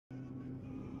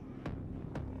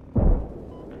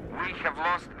We have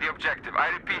lost the objective. I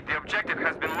repeat, the objective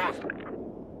has been lost.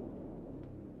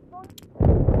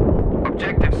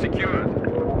 Objective secured.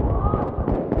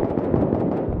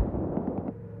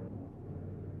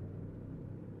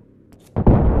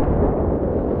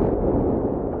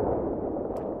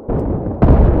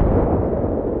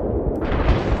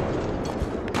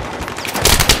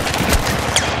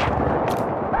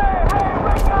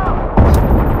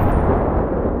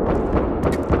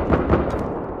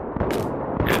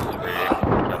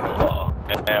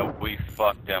 And we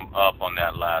fucked them up on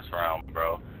that last round,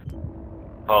 bro.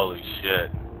 Holy shit.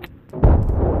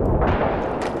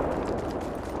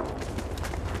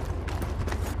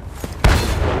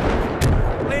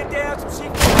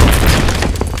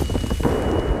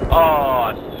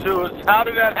 Oh, shoot. How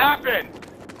did that happen?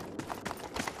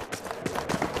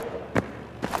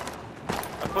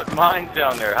 I put mines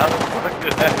down there. How the fuck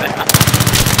did that happen?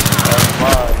 That's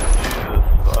mine. Jesus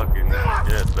fucking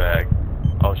shit bag.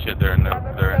 Oh shit, they're in the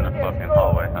fucking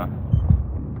hallway, huh?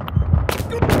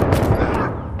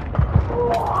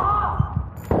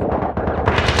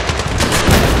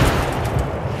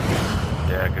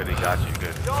 Yeah, good, he got you,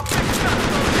 good.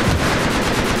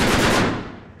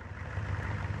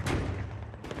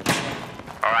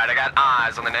 Alright, I got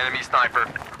eyes on an enemy sniper.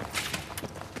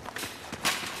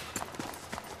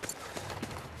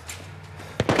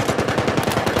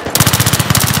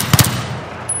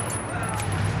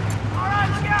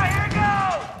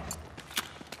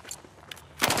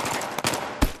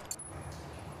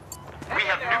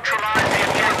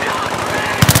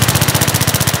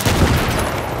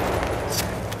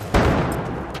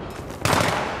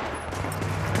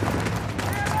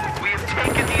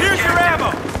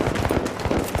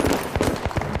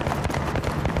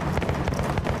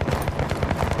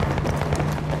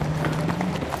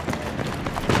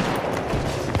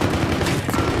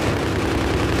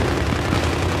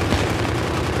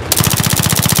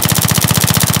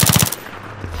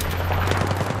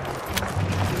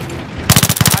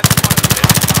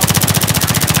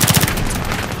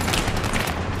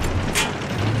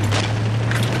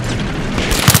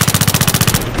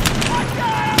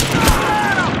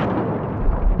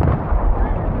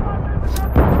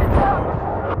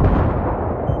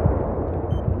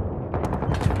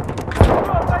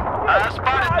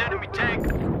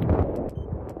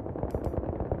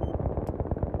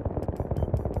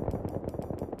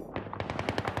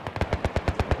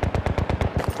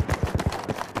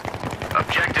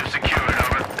 Objective secured,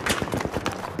 over.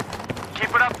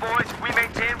 Keep it up, boys. If we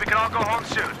maintain, we can all go home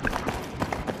soon.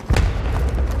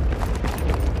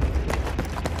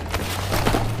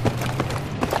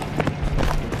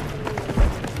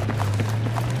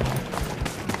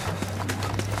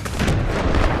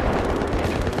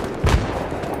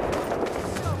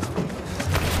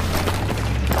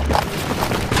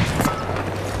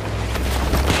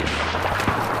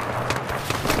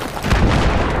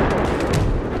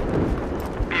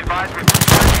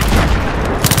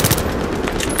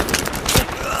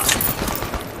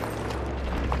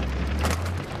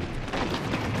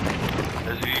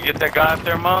 You get that guy up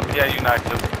there, Monk? Yeah, you knocked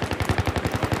him.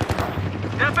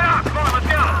 Step out! Come on, let's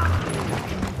go!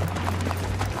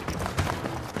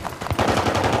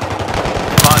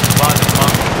 Come on, Monk.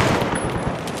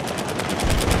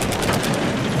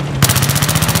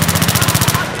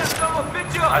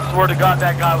 I swear to God,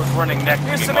 that guy was running next to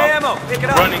me, Here's some Monk. ammo! Pick it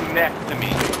up! Running next to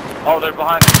me. Oh, they're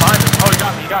behind us. Oh, you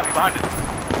got me, behind us.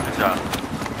 Good job.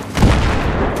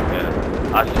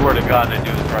 Yeah. I swear to God, that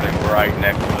dude is running right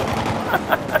next to us.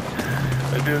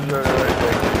 That dude's running right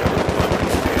next to us.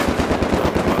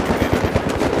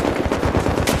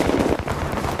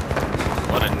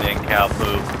 What a nick-cow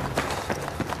poop.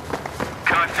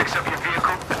 Can I fix up your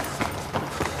vehicle?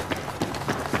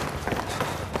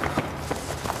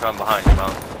 Come behind you,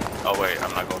 Monk. Oh, wait,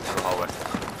 I'm not going through the hallway.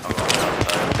 I'm going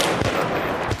outside.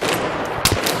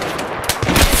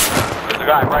 There's a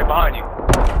guy right behind you.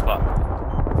 Fuck.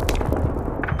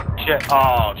 Shit.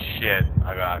 Oh, shit.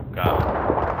 I got him. God.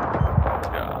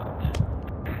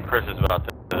 Chris is about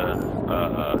to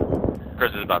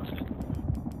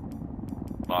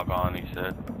log on, he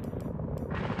said.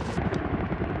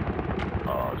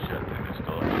 Oh, shit. They're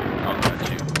still up here. I'll get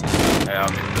you. Hey, I'll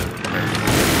get this.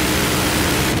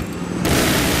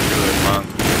 Do it, Monk.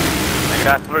 I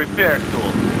got 3 repair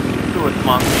tools. Do it,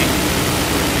 Monkey.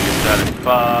 Get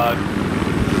satisfied.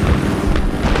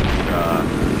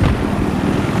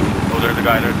 Oh, there's a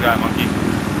guy, Monkey.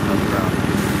 On the ground.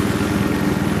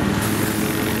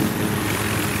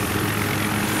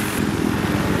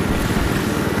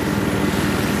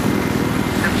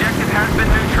 Objective has been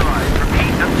neutralized.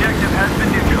 Repeat, objective has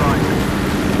been neutralized.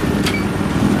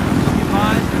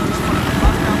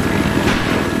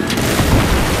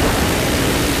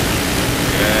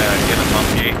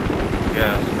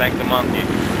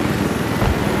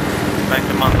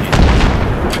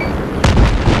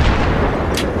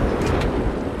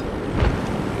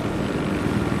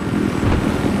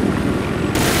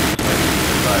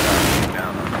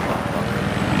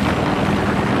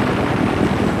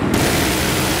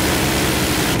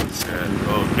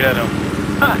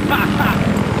 I'm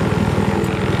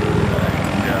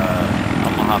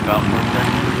gonna hop out for a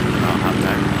second. I'll hop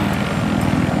back.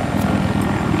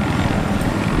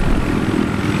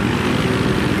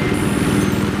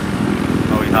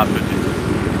 Oh, he hopped with you.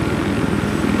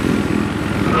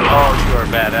 Oh, you are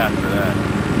badass for that.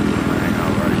 Hang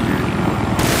on right here.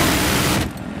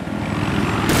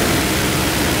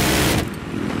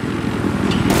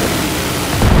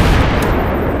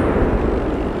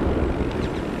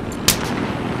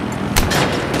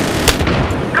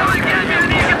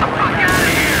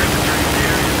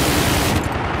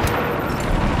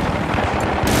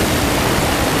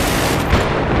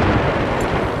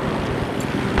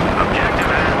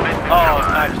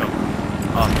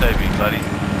 I'll save you, buddy.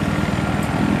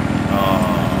 Oh,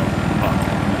 fuck.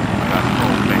 I got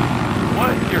full face.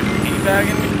 What? You're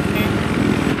teabagging me, team?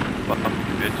 Fuck,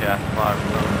 you bitch ass fly,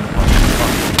 bro.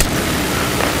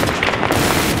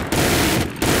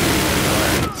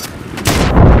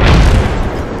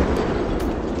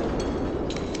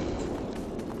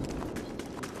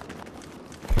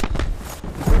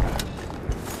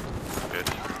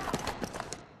 Bitch.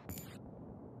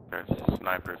 There's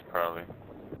snipers, probably.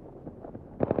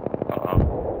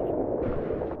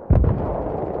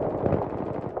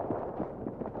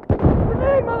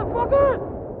 Grenade, motherfucker!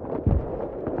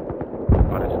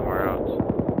 Probably somewhere else.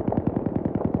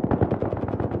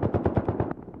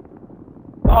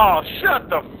 Oh, shut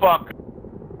the fuck up!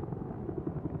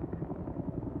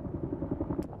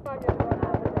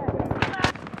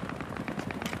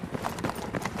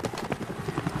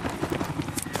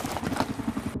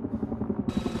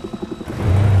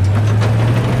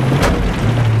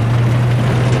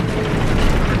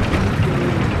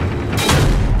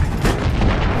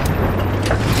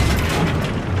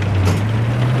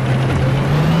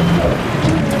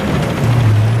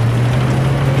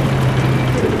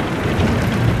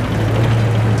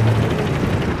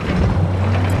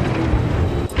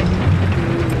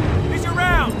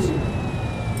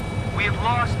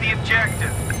 Lost the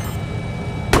objective.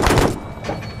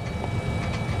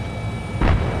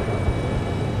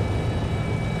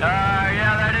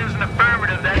 Yeah, that is an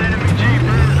affirmative. That enemy jeep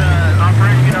is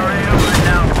operating in our AO right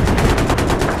now.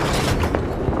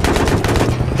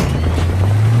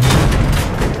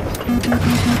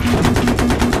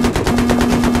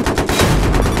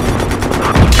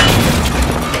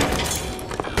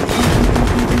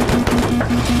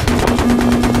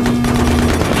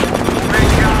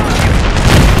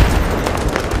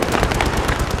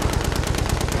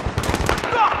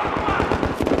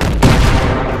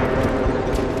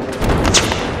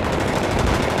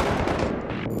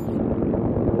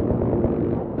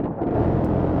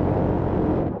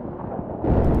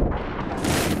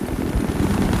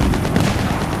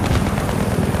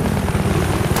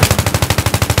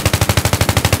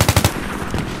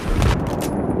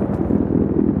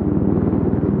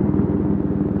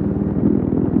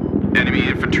 Enemy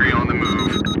infantry on the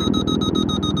move.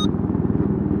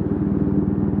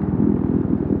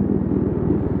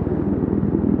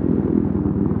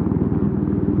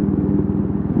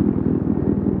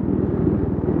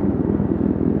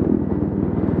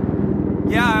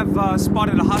 Yeah, I've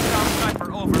spotted a hostile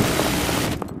sniper, over.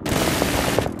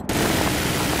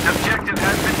 Objective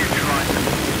has been neutralized.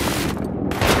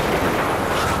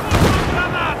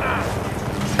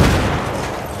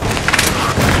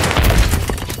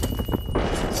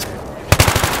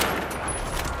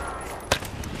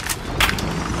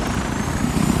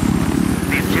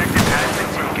 The objective has been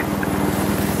taken.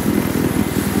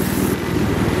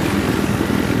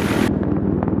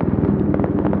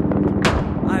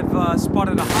 I've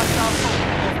spotted a hostile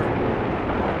soldier,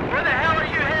 over.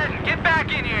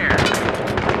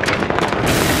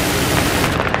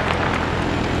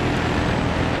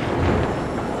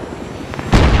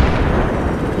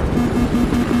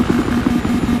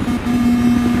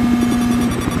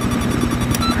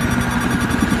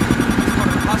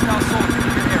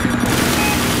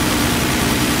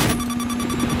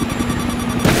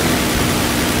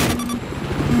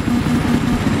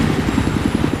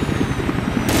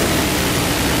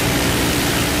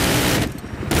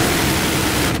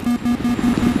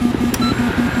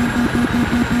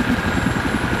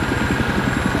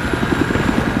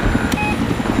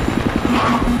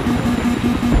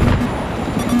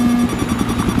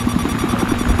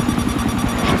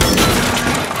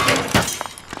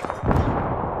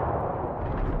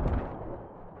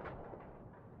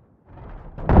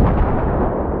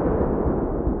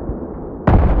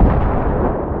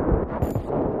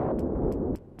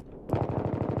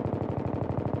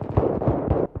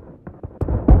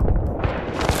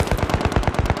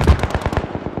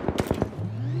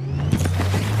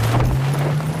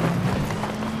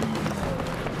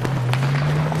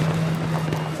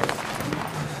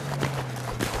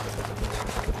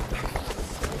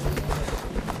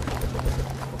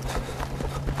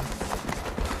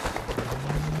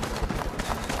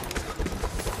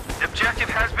 Objective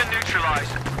has been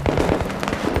neutralized.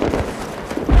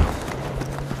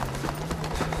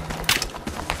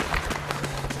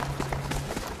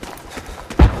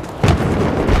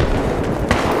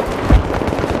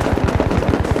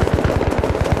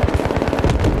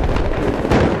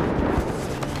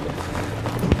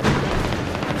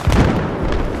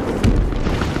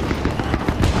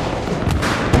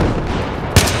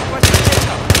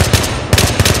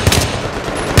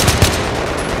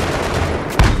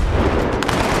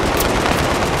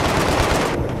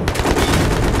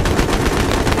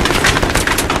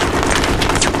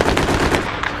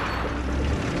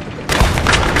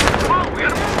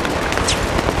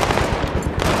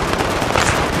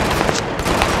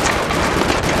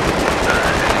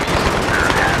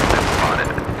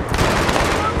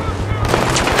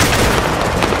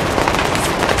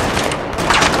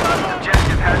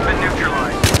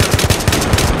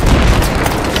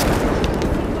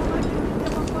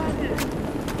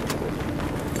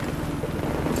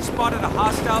 Spotted a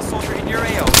hostile soldier in your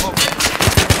AO. Over.